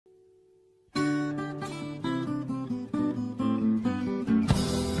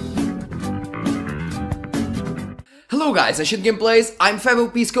Hello guys, Ancient Gameplays, I'm Fabio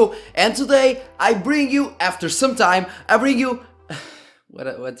Pisco, and today I bring you, after some time,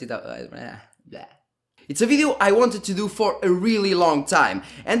 what's it? It's a video I wanted to do for a really long time,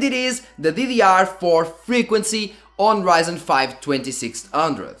 and it is the DDR4 frequency on Ryzen 5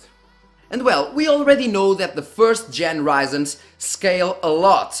 2600. And well, we already know that the first gen Ryzens scale a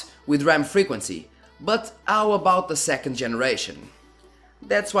lot with RAM frequency, but how about the second generation?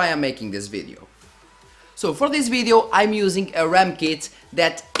 That's why I'm making this video. So for this video I'm using a RAM kit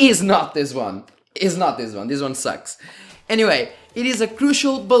that is not this one. This one sucks. Anyway, it is a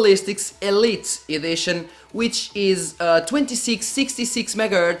Crucial Ballistics Elite Edition, which is 2666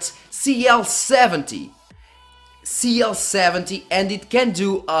 MHz CL70, and it can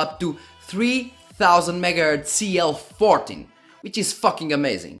do up to 3000 MHz CL14, which is fucking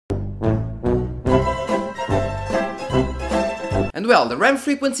amazing. And well, the RAM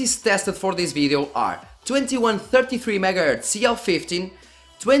frequencies tested for this video are 2133 MHz CL15,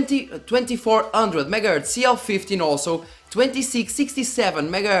 2400 MHz CL15 also, 2667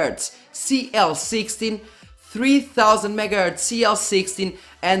 MHz CL16, 3000 MHz CL16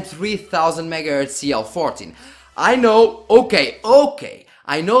 and 3000 MHz CL14. I know, okay,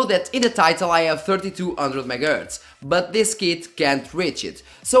 I know that in the title I have 3200 MHz, but this kit can't reach it.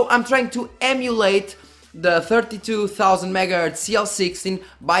 So I'm trying to emulate the 32,000 MHz CL16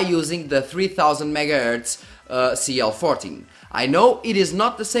 by using the 3000 MHz CL14. I know it is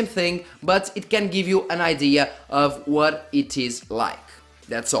not the same thing, but it can give you an idea of what it is like.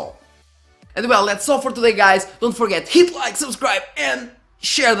 That's all. And well, that's all for today guys. Don't forget, hit like, subscribe and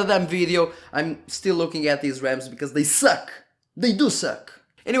share the damn video. I'm still looking at these RAMs because they suck. They do suck.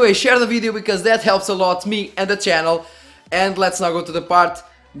 Anyway, share the video because that helps a lot me and the channel. And let's now go to the part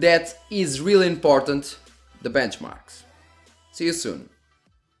that is really important, the benchmarks. See you soon.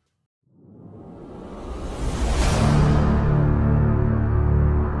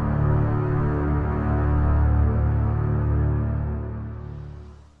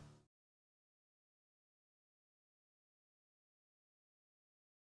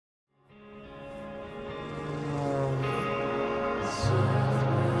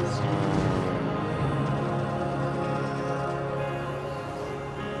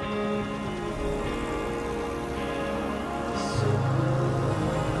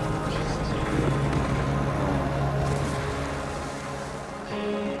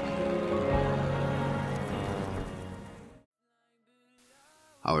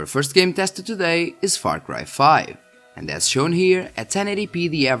 Our first game tested today is Far Cry 5, and as shown here, at 1080p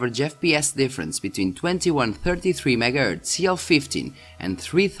the average FPS difference between 2133 MHz CL15 and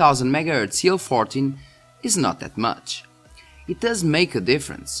 3000 MHz CL14 is not that much. It does make a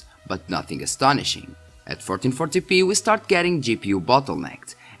difference, but nothing astonishing. At 1440p we start getting GPU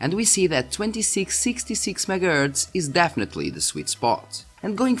bottlenecked, and we see that 2666 MHz is definitely the sweet spot.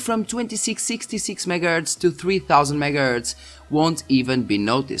 And going from 2666 MHz to 3000 MHz won't even be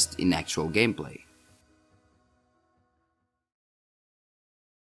noticed in actual gameplay.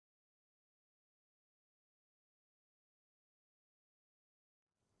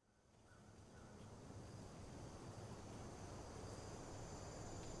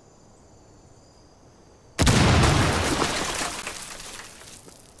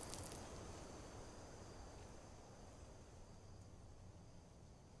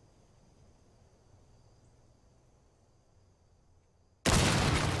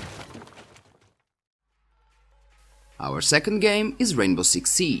 Our second game is Rainbow Six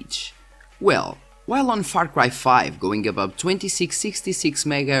Siege. Well, while on Far Cry 5 going above 2666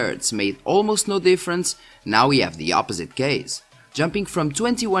 MHz made almost no difference, now we have the opposite case. Jumping from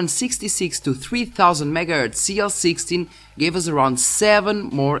 2166 to 3000 MHz CL16 gave us around 7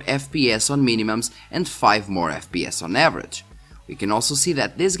 more FPS on minimums and 5 more FPS on average. We can also see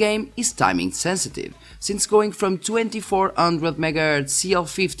that this game is timing sensitive, since going from 2400 MHz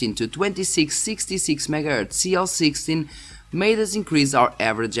CL15 to 2666 MHz CL16 made us increase our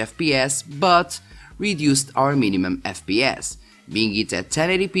average FPS but reduced our minimum FPS, being it at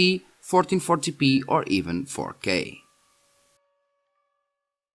 1080p, 1440p or even 4K.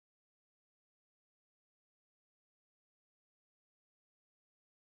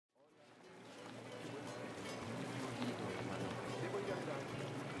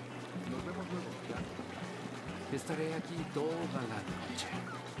 Estaré aquí toda la noche.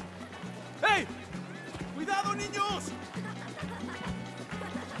 ¡Hey! ¡Cuidado, niños!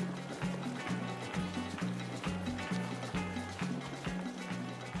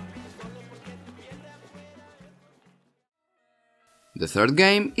 The third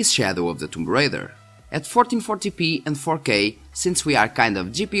game is Shadow of the Tomb Raider. At 1440p and 4K, since we are kind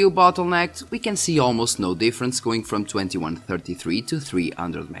of GPU bottlenecked, we can see almost no difference going from 2133 to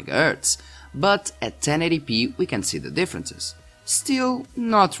 300 MHz, but at 1080p we can see the differences. Still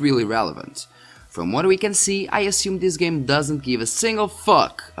not really relevant. From what we can see, I assume this game doesn't give a single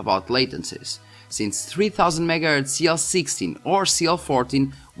fuck about latencies, since 3000 MHz CL16 or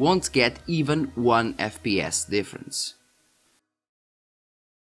CL14 won't get even 1 FPS difference.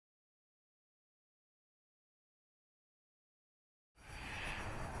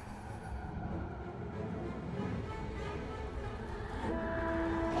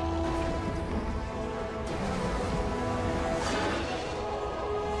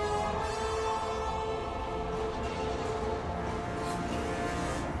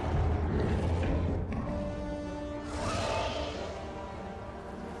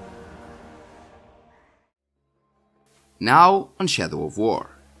 Now on Shadow of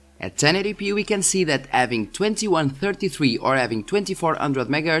War. At 1080p we can see that having 2133 or having 2400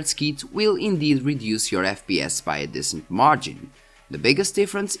 MHz kit will indeed reduce your FPS by a decent margin. The biggest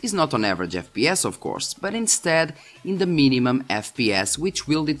difference is not on average FPS of course, but instead in the minimum FPS, which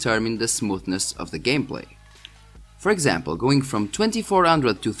will determine the smoothness of the gameplay. For example, going from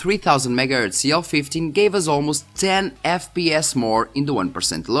 2400 to 3000 MHz CL15 gave us almost 10 FPS more in the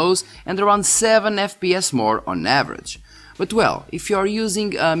 1% lows and around 7 FPS more on average. But well, if you are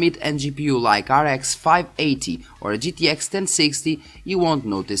using a mid-end GPU like RX 580 or a GTX 1060, you won't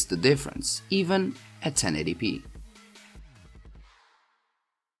notice the difference, even at 1080p.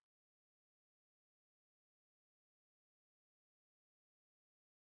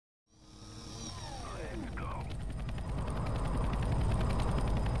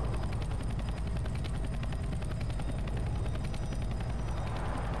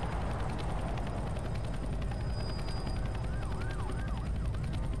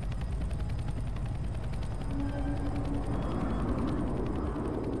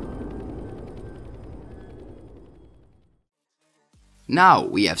 Now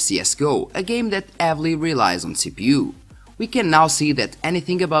we have CSGO, a game that heavily relies on CPU. We can now see that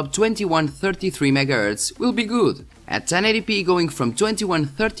anything above 2133 MHz will be good. At 1080p going from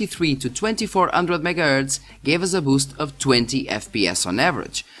 2133 to 2400 MHz gave us a boost of 20 FPS on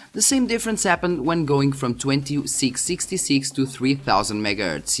average. The same difference happened when going from 2666 to 3000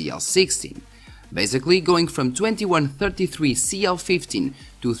 MHz CL16. Basically, going from 2133 CL15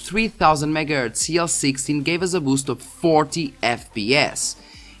 to 3000 MHz CL16 gave us a boost of 40 FPS.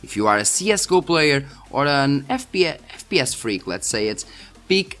 If you are a CSGO player or an FPS freak, let's say it,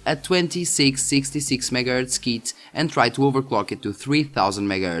 pick a 2666 MHz kit and try to overclock it to 3000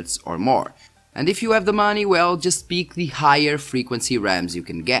 MHz or more. And if you have the money, well, just pick the higher frequency RAMs you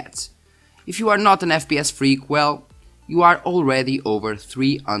can get. If you are not an FPS freak, well, you are already over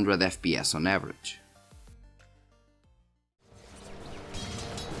 300 FPS on average.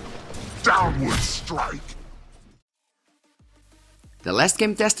 Downward strike! The last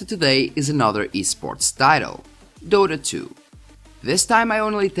game tested today is another esports title, DOTA 2. This time I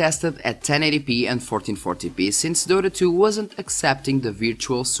only tested at 1080p and 1440p since DOTA 2 wasn't accepting the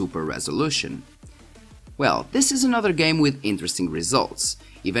virtual super resolution. Well, this is another game with interesting results.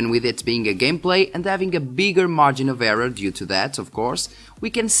 Even with it being a gameplay and having a bigger margin of error due to that, of course, we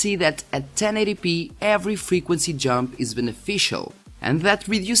can see that at 1080p every frequency jump is beneficial, and that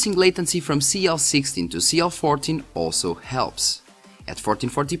reducing latency from CL16 to CL14 also helps. At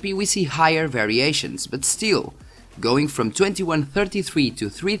 1440p we see higher variations, but still, going from 2133 to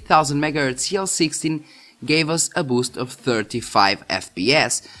 3000 MHz CL16 gave us a boost of 35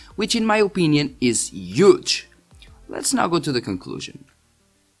 FPS, which in my opinion is huge. Let's now go to the conclusion.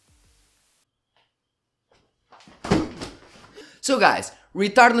 So guys,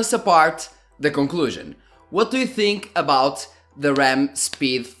 retardness apart, the conclusion. What do you think about the RAM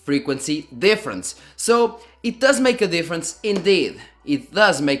speed frequency difference? So it does make a difference, indeed, it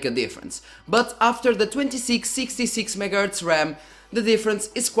does make a difference. But after the 2666 MHz RAM, the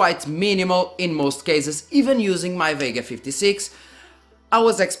difference is quite minimal in most cases, even using my Vega 56. I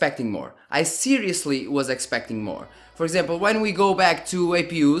was expecting more. I seriously was expecting more. For example, when we go back to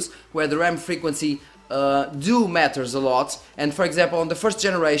APUs, where the RAM frequency do matters a lot, and for example on the first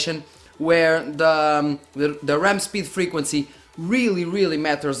generation where the RAM speed frequency really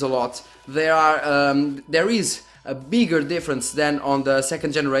matters a lot, there is a bigger difference than on the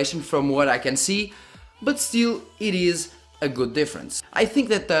second generation from what I can see, but still it is a good difference. I think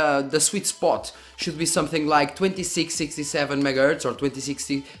that the sweet spot should be something like 2667 MHz or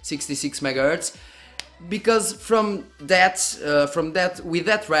 2666 MHz, because from that with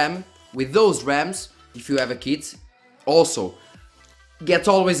that RAM, with those RAMs, if you have a kit, also get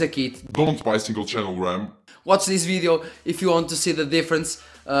always a kit. Don't buy single channel RAM. Watch this video if you want to see the difference.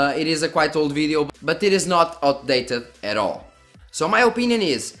 It is a quite old video, but it is not outdated at all. So my opinion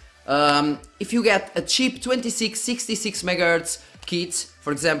is, if you get a cheap 2666 MHz kit,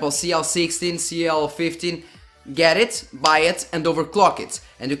 for example CL16, CL15, get it, buy it and overclock it,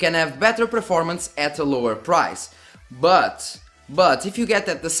 and you can have better performance at a lower price. But if you get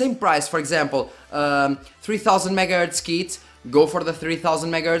at the same price, for example 3000 MHz kit, go for the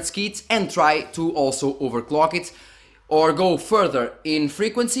 3000 MHz kit and try to also overclock it, or go further in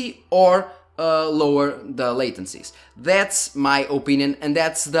frequency or lower the latencies. That's my opinion, and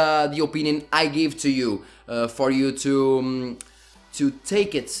that's the opinion I give to you, for you to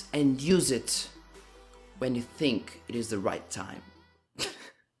take it and use it when you think it is the right time.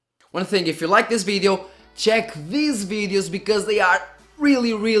 One thing, if you like this video, check these videos because they are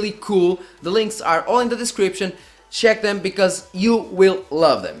really cool. The links are all in the description. Check them because you will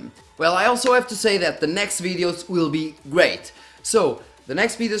love them. Well, I also have to say that the next videos will be great. So, the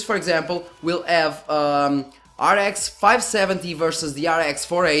next videos, for example, will have RX 570 versus the RX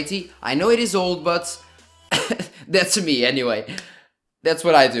 480. I know it is old, but that's me anyway. That's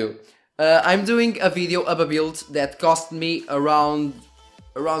what I do. I'm doing a video of a build that cost me around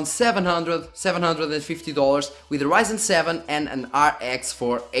 $750 with a Ryzen 7 and an RX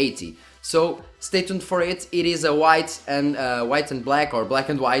 480. So stay tuned for it. It is a white and black, or black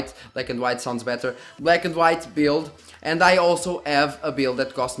and white. Black and white sounds better. Black and white build, and I also have a build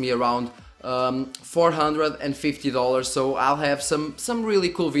that cost me around $450. So I'll have some really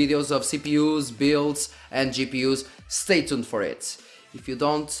cool videos of CPUs, builds, and GPUs. Stay tuned for it. If you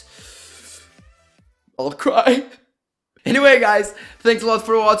don't, I'll cry. Anyway guys, thanks a lot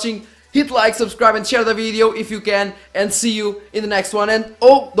for watching. Hit like, subscribe and share the video if you can, and see you in the next one. And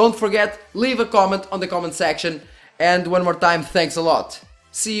oh, don't forget, leave a comment on the comment section. And one more time, thanks a lot.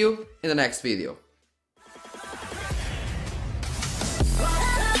 See you in the next video.